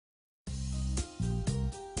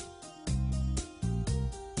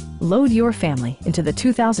Load your family into the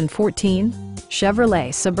 2014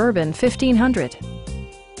 Chevrolet Suburban 1500.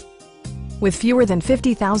 With fewer than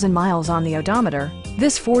 50,000 miles on the odometer,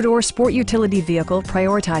 this four-door sport utility vehicle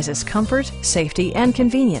prioritizes comfort, safety, and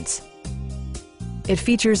convenience. It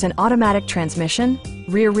features an automatic transmission,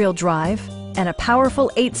 rear-wheel drive, and a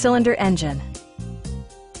powerful 8-cylinder engine.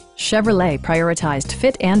 Chevrolet prioritized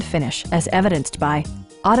fit and finish as evidenced by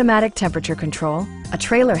automatic temperature control, a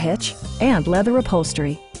trailer hitch, and leather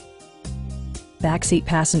upholstery. Backseat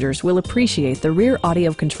passengers will appreciate the rear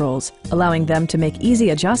audio controls, allowing them to make easy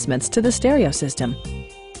adjustments to the stereo system.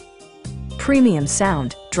 Premium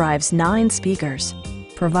sound drives 9 speakers,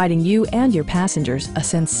 providing you and your passengers a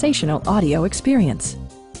sensational audio experience.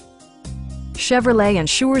 Chevrolet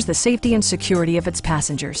ensures the safety and security of its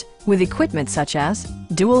passengers with equipment such as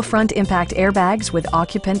dual front impact airbags with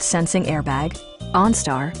occupant sensing airbag,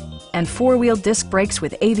 OnStar, and 4-wheel disc brakes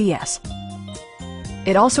with ABS.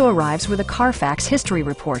 It also arrives with a Carfax history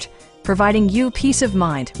report, providing you peace of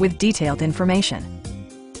mind with detailed information.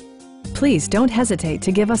 Please don't hesitate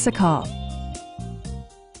to give us a call.